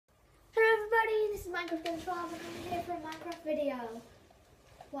Minecraft Games 12 and I'm here for a Minecraft video.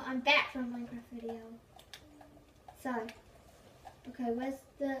 Well, I'm back for a Minecraft video. So, okay, where's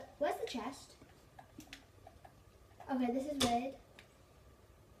the chest? Okay, this is weird.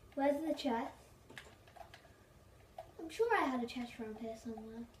 Where's the chest? I'm sure I had a chest around here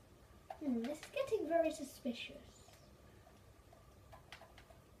somewhere. This is getting very suspicious.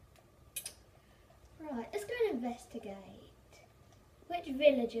 Right, let's go and investigate. Which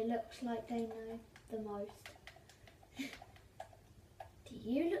villager looks like they know the most? Do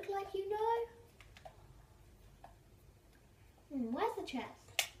you look like you know? Where's the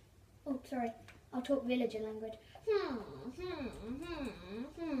chest? Oh, sorry. I'll talk villager language.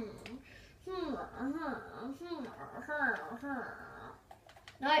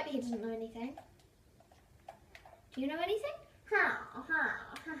 Nope, he doesn't know anything. Do you know anything?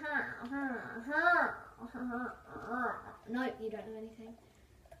 Nope, you don't know anything.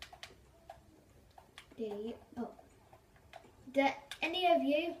 Do you? Oh. Do any of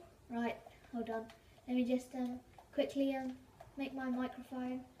you? Right, hold on. Let me just quickly make my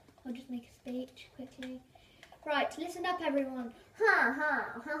microphone. I'll just make a speech quickly. Right, listen up everyone. Does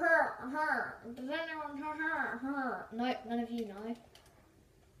anyone Nope, none of you know.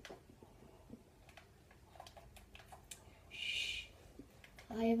 Shh.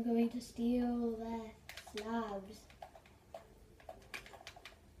 I am going to steal their slabs.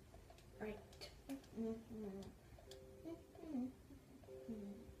 Right.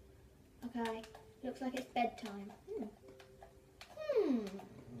 Okay, looks like it's bedtime.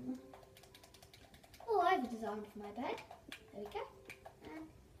 Oh, I have a design for my bed. There we go. And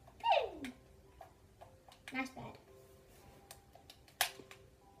boom! Nice bed.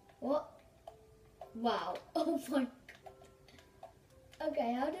 What? Wow. Oh my god.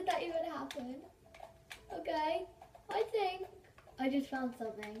 Okay, how did that even happen? Okay, I think I just found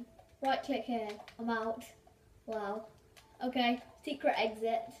something. Right click here. I'm out. Wow. Okay, secret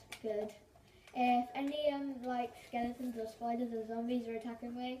exit. Good. If any like skeletons or spiders or zombies are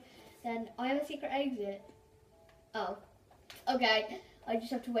attacking me, then I have a secret exit. Oh. Okay. I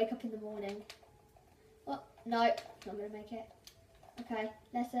just have to wake up in the morning. Oh, no, not gonna make it. Okay,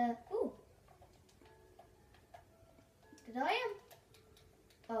 let's ooh. Did I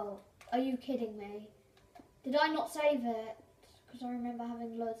Oh, are you kidding me? Did I not save it? Because I remember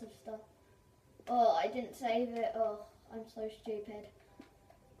having loads of stuff. Oh, I didn't save it. Oh, I'm so stupid.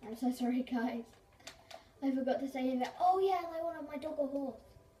 I'm so sorry, guys. I forgot to save it. Oh, yeah, and I wanted my dog or horse.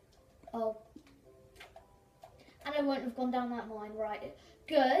 Oh. And I won't have gone down that mine, right?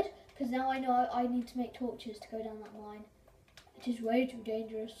 Good, because now I know I need to make torches to go down that mine. It is way too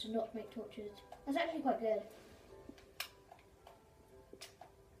dangerous to not make torches. That's actually quite good.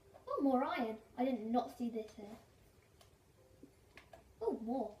 Oh, more iron. I did not see this here. Oh,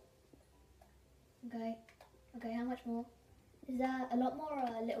 more. Okay. Okay, how much more? Is there a lot more or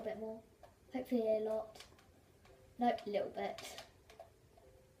a little bit more? Hopefully a lot. Nope, a little bit.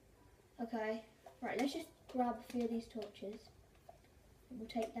 Okay. Right, let's just grab a few of these torches. And we'll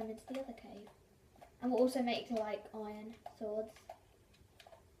take them into the other cave. And we'll also make, like, iron swords.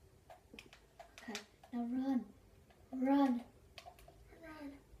 Okay, now run. Run.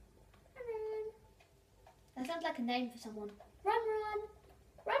 Run. Run. That sounds like a name for someone. Run, run.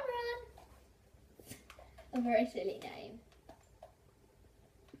 Run, run. A very silly name.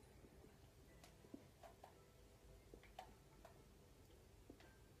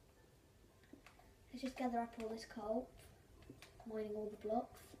 Let's just gather up all this coal, mining all the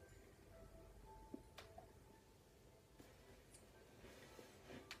blocks.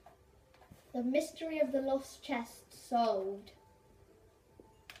 The mystery of the lost chest solved.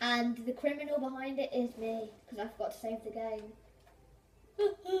 And the criminal behind it is me, because I forgot to save the game.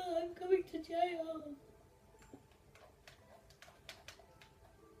 I'm going to jail.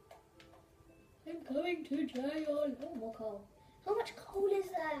 I'm going to jail. Oh, more coal. How much coal is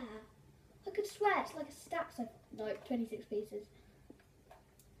there? I could swear it's like a stack. So no, 26 pieces.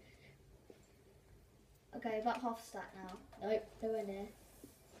 Okay, about half a stack now. Nope, nowhere near.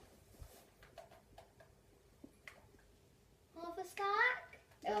 Half a stack?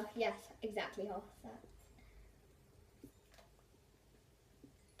 Oh, yes, exactly half a stack.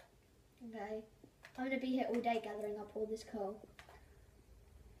 Okay, I'm going to be here all day gathering up all this coal.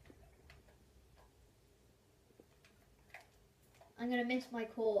 I'm going to miss my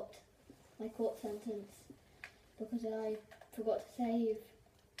court sentence, because I forgot to save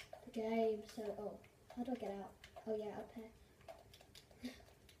the game. So, oh, how do I get out? Oh yeah, up here.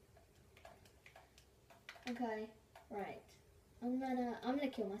 Okay, right. I'm gonna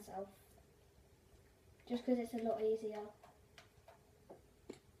kill myself, just because it's a lot easier.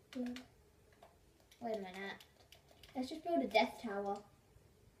 Wait a minute. Let's just build a death tower.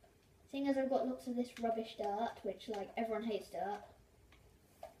 Seeing as I've got lots of this rubbish dirt, which, like, everyone hates dirt.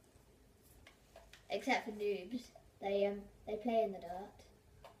 Except for noobs. They play in the dirt.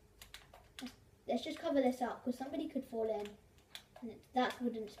 Let's just cover this up, because somebody could fall in. And that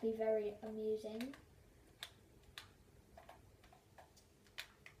wouldn't be very amusing.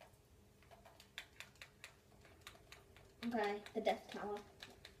 Okay, the death tower.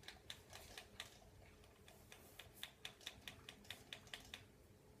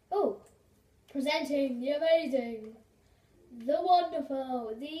 Oh! Presenting the amazing, the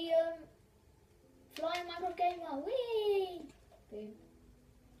wonderful, the flying Minecraft gamer. Whee! Boom.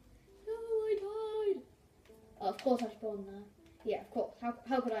 No, I died. Oh, of course I spawned there. Yeah, of course. How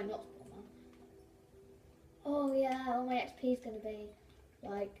could I not spawn there? Oh yeah, all my XP is going to be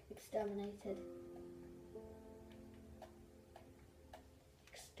like exterminated.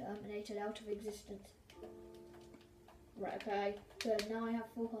 Exterminated out of existence. Right, okay, good. Now I have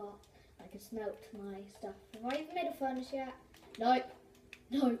full heart. I can smelt my stuff. Have I even made a furnace yet? Nope.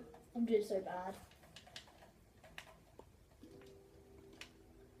 No, I'm doing so bad.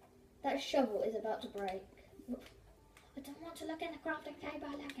 That shovel is about to break. I don't want to look in the crafting table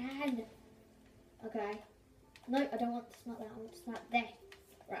again. Okay. No, I don't want to smelt that. I want to smelt this.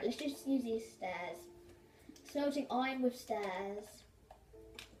 Right, let's just use these stairs. Smelting iron with stairs.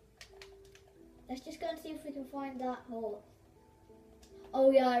 Let's just go and see if we can find that horse. Oh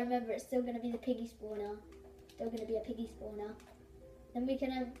yeah, I remember. It's still going to be the piggy spawner. Still going to be a piggy spawner. Then we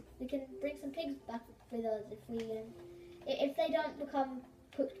can bring some pigs back with us if they don't become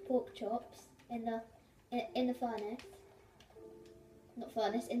cooked pork chops in the furnace. Not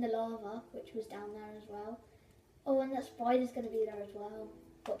furnace, in the lava, which was down there as well. Oh, and that spider's going to be there as well.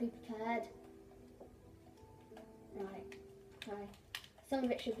 Got to be prepared. Right. Okay. Some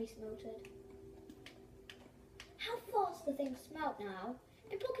of it should be smelted. How fast do things smelt now?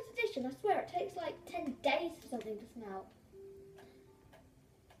 In Pocket Edition, I swear it takes like 10 days for something to smelt.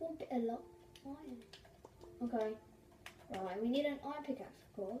 One bit a lot of iron. Okay. Right, we need an iron pickaxe,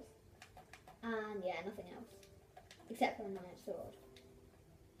 of course. And yeah, nothing else. Except for an iron sword.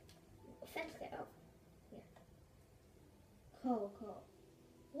 Fence get up. Yeah. Coal.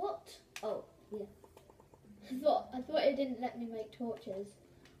 What? Oh, yeah. I thought it didn't let me make torches.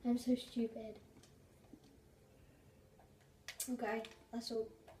 I'm so stupid. Okay, that's all.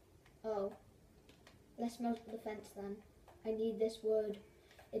 Oh. Let's melt the fence then. I need this wood.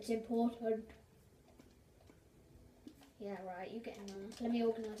 It's important. Yeah, right, you get in there. Let me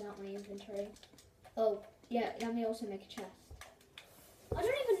organise out my inventory. Oh, yeah, let me also make a chest. I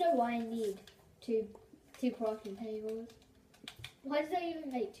don't even know why I need two crafting tables. Why did I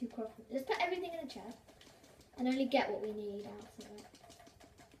even make two crafting? Let's put everything in a chest and only get what we need out of it.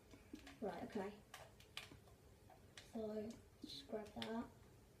 Right, okay. So, just grab that.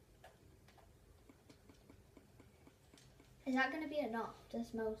 Is that going to be enough to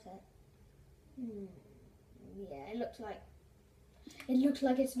smelt it? Yeah, it looks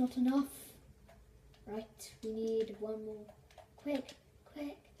like it's not enough. Right, we need one more. Quick.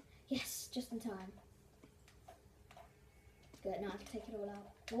 Yes, just in time. Good, now I can take it all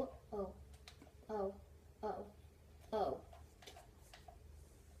out. What?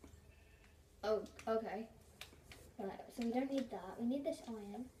 Oh, okay. Right, so we don't need that. We need this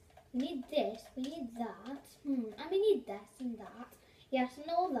iron. We need this. We need that. And we need this and that. Yes, and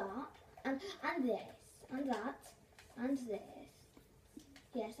all that. And this. And that. And this.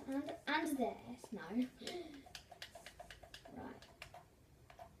 Yes, and this. No. Right.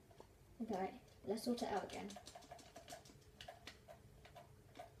 Okay, let's sort it out again.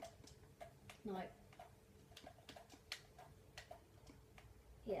 No.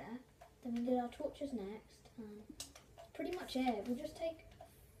 Yeah. Then we did our torches next. Pretty much it. We'll just take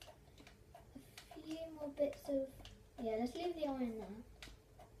a few more bits of... Yeah, let's leave the iron there.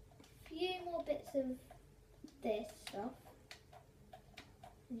 A few more bits of this stuff.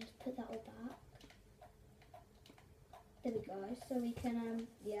 And just put that all back. There we go. So we can,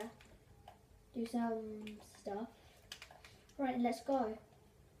 yeah, do some stuff. Right, and let's go.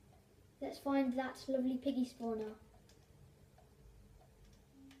 Let's find that lovely piggy spawner.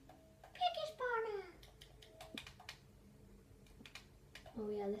 Piggy spawner! Oh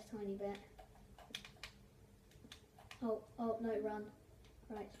yeah, this tiny bit. Oh, no, run.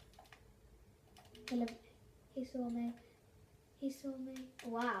 Right. He saw me.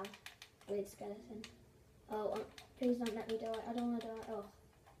 Wow. Weird skeleton. Oh, please don't let me die. I don't want to die. Oh.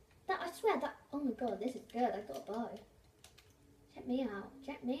 I swear that, oh my god, this is good. I've got a bow. Check me out.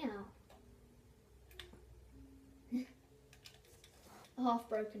 A half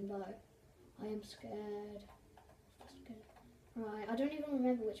broken bow. I am scared. Right, I don't even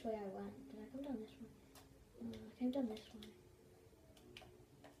remember which way I went. Did I come down this way? No, I came down this way.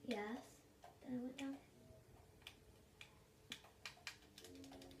 Yes. Then I went down.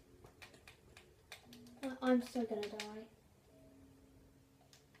 I'm so gonna die.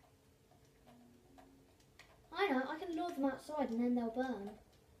 I know, I can lure them outside and then they'll burn.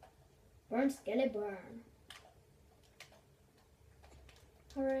 Burn, Skelly, burn.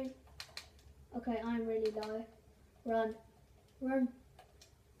 Hurry. Okay, I'm really low. Run. Run.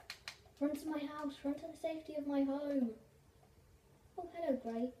 Run to my house. Run to the safety of my home. Oh, hello,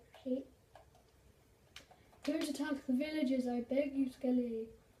 Grey Sheep. Don't attack the villagers, I beg you, Skelly.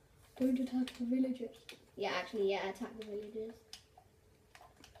 Don't attack the villagers. Yeah, actually, yeah, attack the villagers.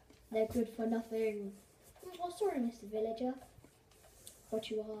 They're good for nothing. Oh, sorry, Mr. Villager. But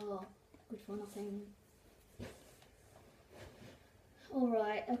you are good for nothing.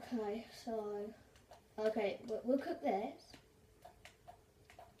 Alright, okay, so... Okay, we'll cook this.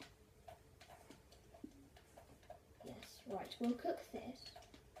 Yes, right, we'll cook this.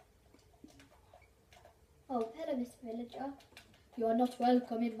 Oh, hello, Mr. Villager. You are not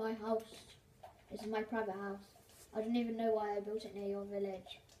welcome in my house. This is my private house. I don't even know why I built it near your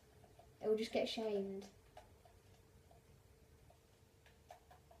village. It will just get shamed.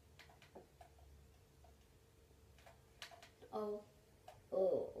 Oh.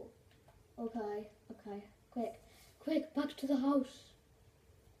 Oh. Okay. Okay. Quick. Quick, back to the house.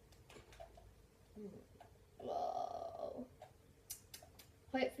 Whoa.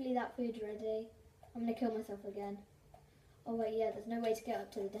 Hopefully that food's ready. I'm gonna kill myself again. Oh wait, yeah, there's no way to get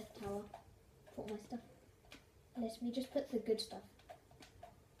up to the death tower. Put my stuff. Let me just put the good stuff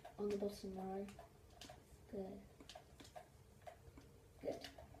on the bottom row. Good. Good.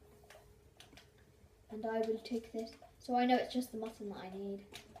 And I will take this. So I know it's just the mutton that I need.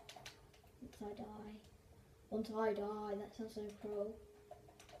 Once I die. Once I die. That sounds so cruel.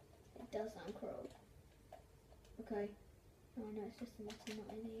 It does sound cruel. Okay. Oh, I know it's just the mutton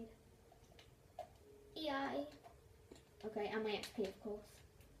that I need. Yay. Okay, and my XP, of course.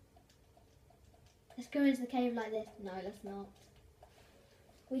 Let's go into the cave like this. No, let's not.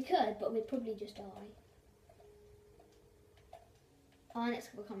 We could, but we'd probably just die. Oh, and it's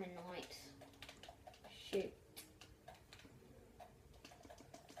becoming night. Shoot.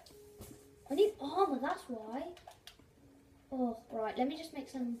 I need armour, that's why. Oh, right, let me just make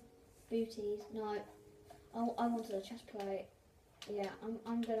some booties. No, I wanted a chest plate. Yeah,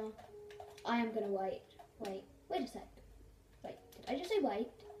 I am gonna wait. Wait a sec. Wait, did I just say wait?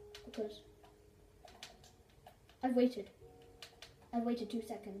 Because I've waited 2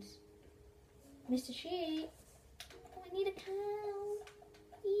 seconds. Mr. Sheep. Oh, I need a cow.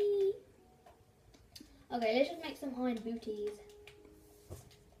 Eee. Okay, let's just make some iron booties.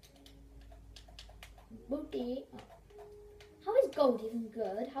 Booty. Oh. How is gold even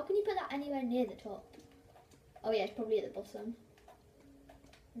good? How can you put that anywhere near the top? Oh yeah, it's probably at the bottom.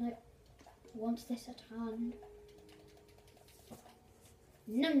 Nope. Wants this at hand.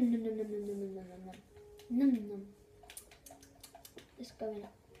 Num num num num num num num num num num num. Let's go in.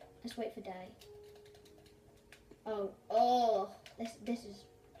 Let's wait for day. Oh, this is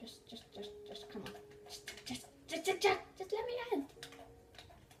just come on. Just let me in.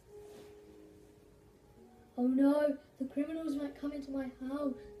 Oh no, the criminals might come into my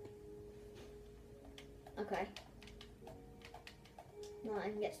house. Okay. Now I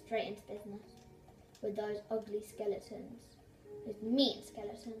can get straight into business with those ugly skeletons. Those mean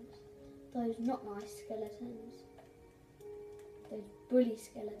skeletons. Those not nice skeletons. Those bully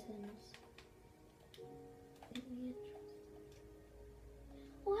skeletons.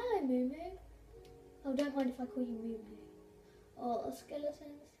 Oh, hello, Moo Moo. Oh, don't mind if I call you Moo Moo. Oh,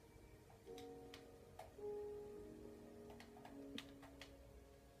 skeletons.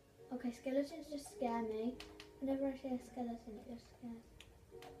 Okay, skeletons just scare me. Whenever I see a skeleton, it just scares.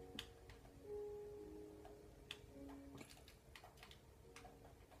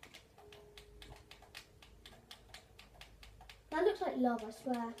 That looks like love, I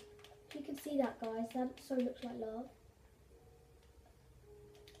swear. If you can see that, guys, that so looks like love.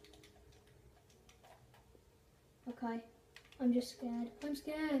 Okay, I'm just scared. I'm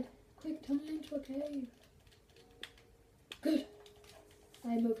scared. Quick, tunnel into a cave. Good.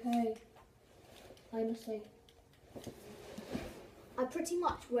 I'm okay. I must say. I pretty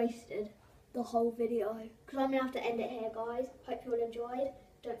much wasted the whole video because I'm going to have to end it here, guys. Hope you all enjoyed.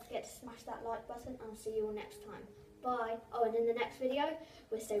 Don't forget to smash that like button and I'll see you all next time. Bye. Oh, and in the next video,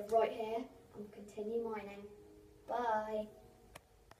 we'll stay right here and continue mining. Bye.